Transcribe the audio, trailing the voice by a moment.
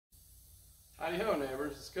Howdy ho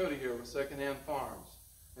neighbors, it's Cody here with Secondhand Farms,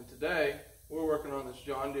 and today we're working on this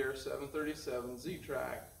John Deere 737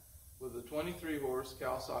 ZTrack with a 23 horse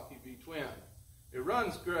Kawasaki V-twin. It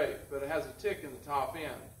runs great, but it has a tick in the top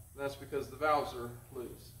end. That's because the valves are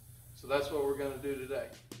loose. So that's what we're going to do today.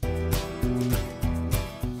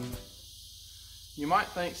 You might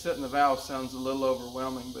think setting the valves sounds a little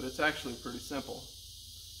overwhelming, but it's actually pretty simple.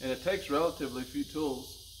 And it takes relatively few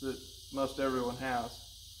tools that most everyone has.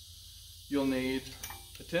 You'll need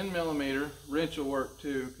a 10mm wrench will work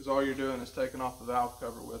too, because all you're doing is taking off the valve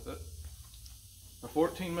cover with it. A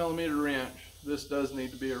 14mm wrench. This does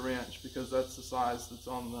need to be a wrench because that's the size that's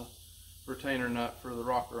on the retainer nut for the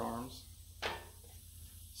rocker arms.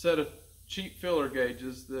 Set of cheap filler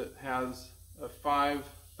gauges that has a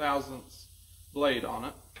 5/1000 blade on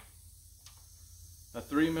it. A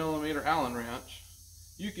 3mm Allen wrench.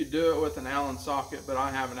 You could do it with an Allen socket, but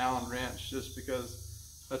I have an Allen wrench just because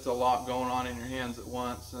that's a lot going on in your hands at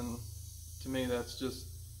once, and to me that's just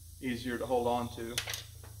easier to hold on to.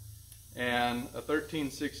 And a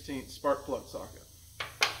 13/16 spark plug socket.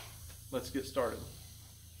 Let's get started.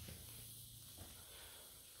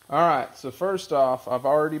 Alright, so first off, I've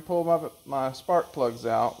already pulled my spark plugs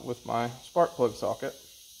out with my spark plug socket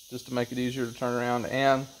just to make it easier to turn around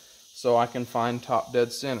and so I can find top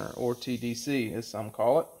dead center, or TDC as some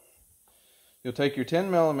call it. You'll take your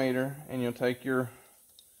 10mm and you'll take your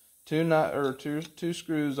two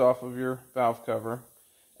screws off of your valve cover,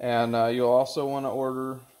 and you'll also want to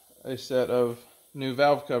order a set of new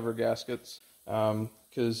valve cover gaskets,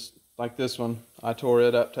 because like this one, I tore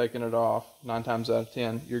it up taking it off. 9 times out of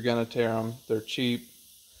 10 you're gonna tear them. They're cheap.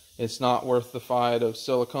 It's not worth the fight of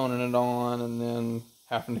siliconing it on and then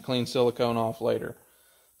having to clean silicone off later.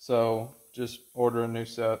 So just order a new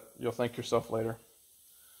set. You'll thank yourself later.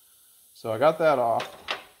 So I got that off.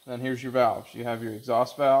 Then here's your valves. You have your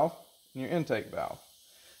exhaust valve and your intake valve.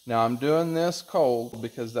 Now I'm doing this cold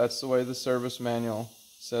because that's the way the service manual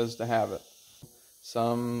says to have it.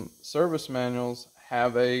 Some service manuals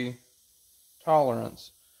have a tolerance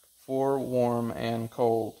for warm and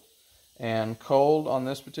cold. And cold on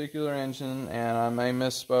this particular engine, and I may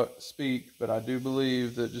misspeak, but I do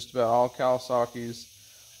believe that just about all Kawasaki's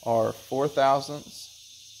are 4/1000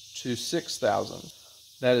 to 6/1000.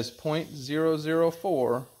 That is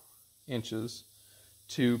 0.004 inches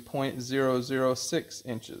to 0.006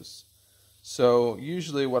 inches. So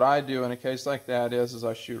usually what I do in a case like that is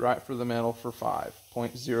I shoot right for the middle for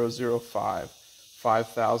 0.005,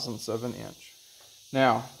 5/1000 of an inch.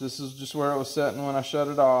 Now this is just where it was setting when I shut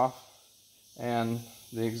it off, and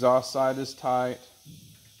the exhaust side is tight,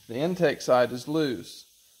 the intake side is loose.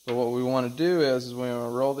 But what we want to do is we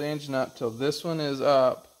want to roll the engine up till this one is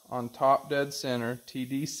up on top dead center,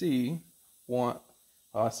 TDC 1.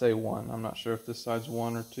 Well, I say 1. I'm not sure if this side's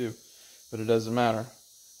 1 or 2, but it doesn't matter.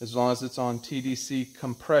 As long as it's on TDC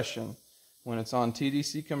compression. When it's on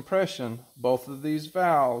TDC compression, both of these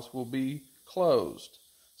valves will be closed.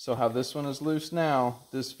 So how this one is loose now,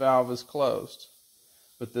 this valve is closed,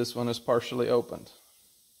 but this one is partially opened.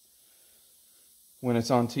 When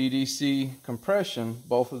it's on TDC compression,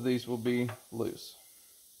 both of these will be loose.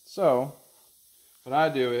 So what I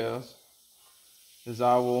do is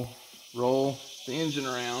I will roll the engine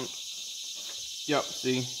around. Yep,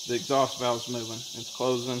 see, the exhaust valve's moving. It's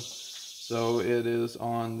closing, so it is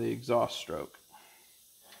on the exhaust stroke.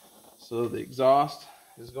 So the exhaust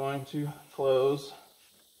is going to close.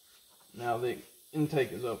 Now the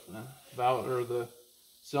intake is opening. The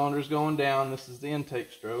cylinder's going down. This is the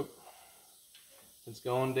intake stroke. It's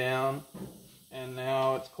going down, and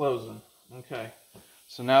now it's closing. Okay,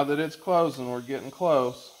 so now that it's closing, we're getting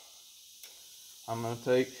close. I'm going to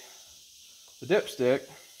take the dipstick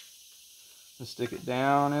and stick it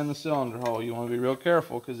down in the cylinder hole. You want to be real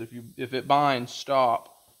careful, because if it binds,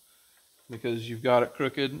 stop, because you've got it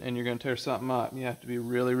crooked and you're going to tear something up. You have to be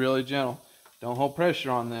really, really gentle. Don't hold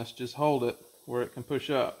pressure on this. Just hold it where it can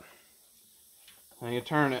push up. And you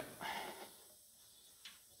turn it.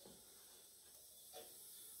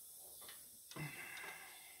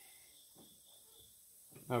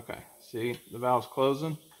 Okay, see, the valve's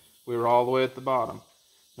closing. We were all the way at the bottom.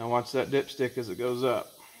 Now watch that dipstick as it goes up.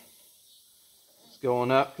 It's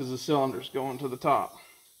going up because the cylinder's going to the top.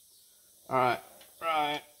 Alright,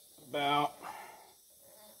 right about.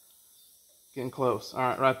 Getting close.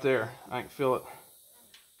 Alright, right there. I can feel it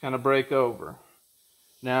kind of break over.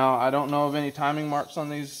 Now, I don't know of any timing marks on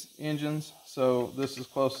these engines, so this is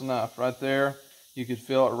close enough. Right there, you could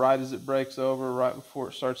feel it right as it breaks over, right before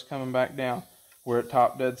it starts coming back down. We're at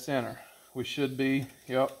top dead center. We should be,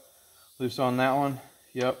 yep, loose on that one,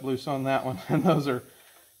 yep, loose on that one. And those are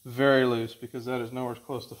very loose because that is nowhere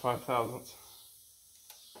close to 5/1000.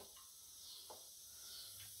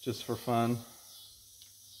 just for fun.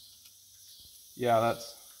 Yeah,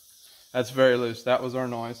 that's very loose. That was our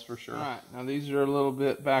noise for sure. All right, now these are a little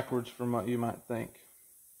bit backwards from what you might think.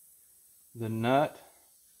 The nut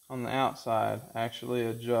on the outside actually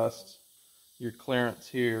adjusts your clearance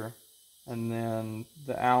here, and then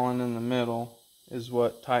the Allen in the middle is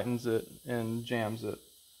what tightens it and jams it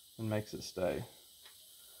and makes it stay.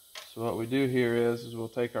 So what we do here is we'll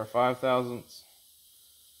take our 5/1000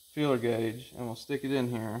 feeler gauge and we'll stick it in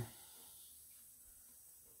here,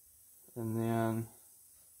 and then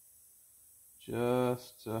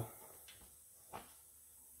just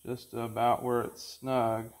about where it's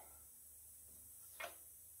snug,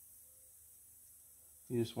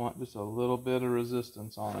 you just want just a little bit of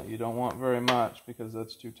resistance on it. You don't want very much because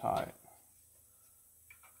that's too tight.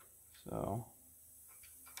 So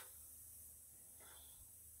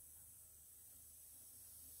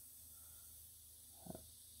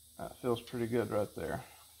that feels pretty good right there.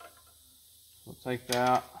 We'll take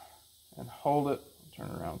that and hold it. Turn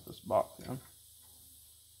around with this box in.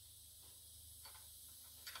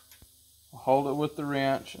 We'll hold it with the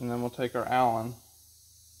wrench, and then we'll take our Allen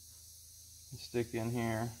and stick in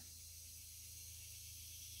here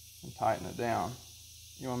and tighten it down.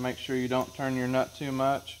 You want to make sure you don't turn your nut too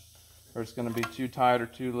much, or it's going to be too tight or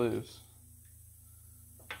too loose.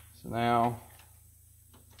 So now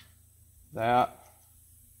that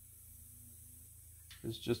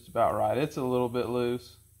is just about right. It's a little bit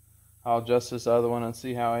loose. I'll adjust this other one and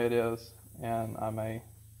see how it is, and I may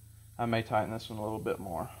tighten this one a little bit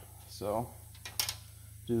more. So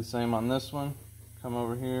do the same on this one. Come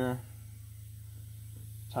over here,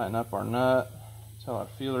 tighten up our nut, tell our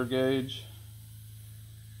feeler gauge.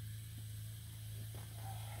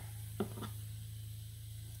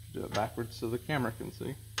 Do it backwards so the camera can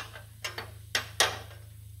see.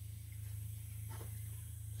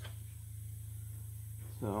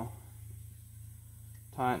 So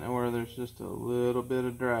tighten it where there's just a little bit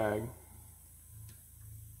of drag.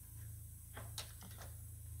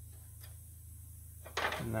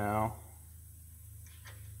 And now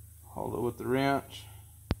hold it with the wrench.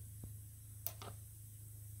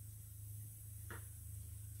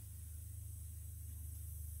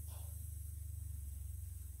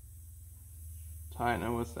 Tighten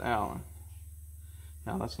it with the Allen.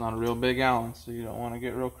 Now that's not a real big Allen, so you don't want to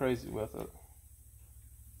get real crazy with it.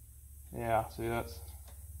 Yeah, see, it's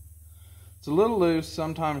a little loose.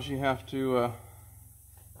 Sometimes you have to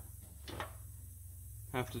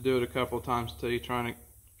do it a couple of times until you're trying to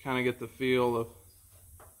kind of get the feel of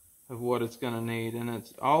what it's going to need. And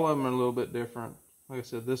it's all of them are a little bit different. Like I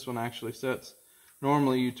said, this one actually sets.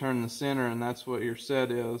 Normally you turn the center, and that's what your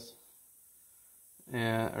set is,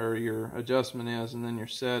 or your adjustment is, and then your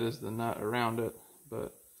set is the nut around it.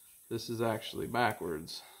 But this is actually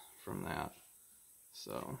backwards from that.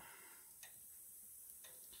 So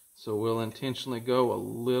we'll intentionally go a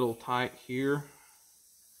little tight here.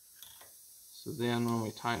 So then when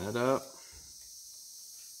we tighten it up,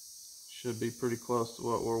 should be pretty close to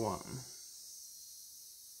what we're wanting.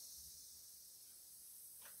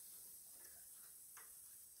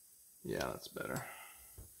 Yeah, that's better.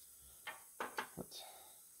 Let's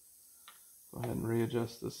go ahead and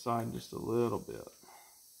readjust this side just a little bit.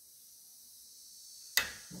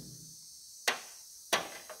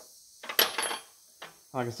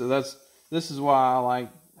 Like I said, this is why I like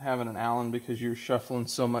having an Allen, because you're shuffling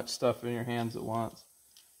so much stuff in your hands at once.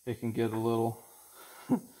 It can get a little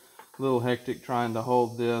hectic trying to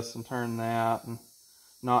hold this and turn that and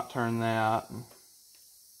not turn that, and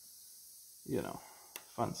you know,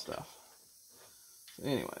 fun stuff. So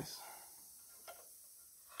anyways,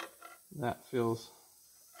 that feels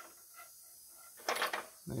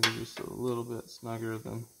maybe just a little bit snugger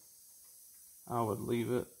than I would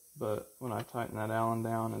leave it. But when I tighten that Allen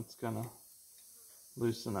down, it's gonna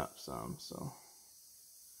loosen up some. So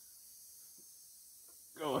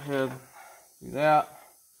go ahead, do that.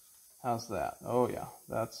 How's that? Oh yeah,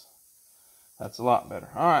 that's a lot better.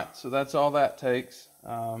 All right, so that's all that takes.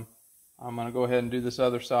 I'm gonna go ahead and do this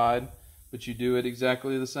other side, but you do it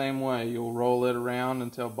exactly the same way. You'll roll it around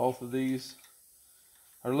until both of these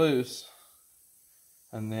are loose,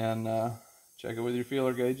 and then check it with your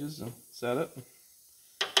feeler gauges and set it.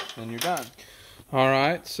 Then you're done. All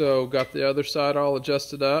right, so got the other side all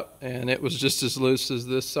adjusted up, and it was just as loose as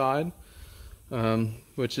this side,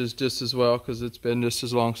 which is just as well because it's been just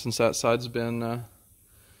as long since that side's been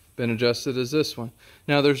adjusted as this one.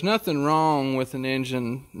 Now, there's nothing wrong with an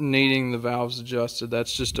engine needing the valves adjusted.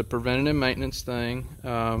 That's just a preventative maintenance thing.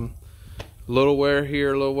 A little wear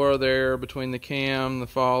here, a little wear there between the cam, the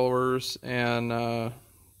followers, and the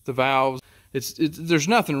valves. there's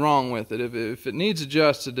nothing wrong with it. If it needs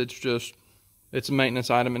adjusted, it's a maintenance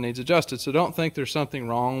item. It needs adjusted. So don't think there's something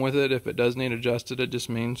wrong with it. If it does need adjusted, it just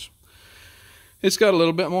means it's got a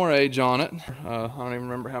little bit more age on it. I don't even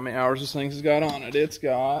remember how many hours this thing's got on it. It's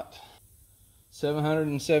got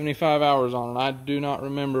 775 hours on it. I do not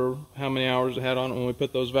remember how many hours it had on it when we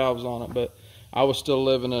put those valves on it, but I was still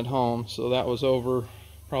living at home, so that was over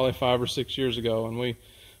probably 5 or 6 years ago, and we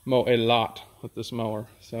mow a lot with this mower.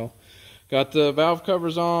 So got the valve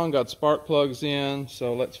covers on, got spark plugs in,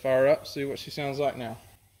 so let's fire up, see what she sounds like now.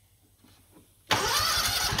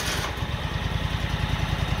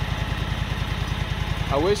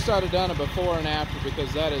 I wish I'd have done it before and after,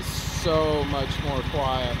 because that is so much more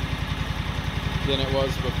quiet than it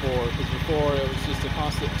was before. Because before it was just a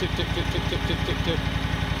constant tick, tick, tick, tick, tick, tick, tick, tick,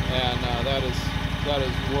 and that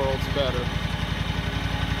is worlds better.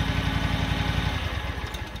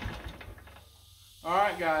 All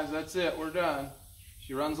right, guys, that's it. We're done.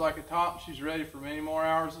 She runs like a top. She's ready for many more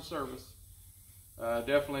hours of service.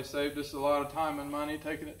 Definitely saved us a lot of time and money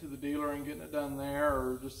taking it to the dealer and getting it done there,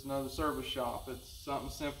 or just another service shop. It's something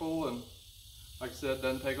simple, and like I said,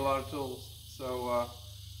 doesn't take a lot of tools. So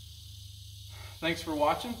thanks for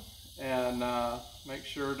watching, and make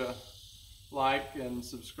sure to like and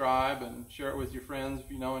subscribe and share it with your friends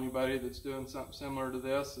if you know anybody that's doing something similar to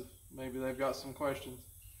this, if maybe they've got some questions.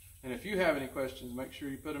 And if you have any questions, make sure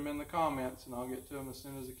you put them in the comments, and I'll get to them as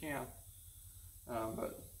soon as I can.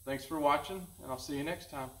 But thanks for watching, and I'll see you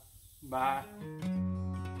next time. Bye.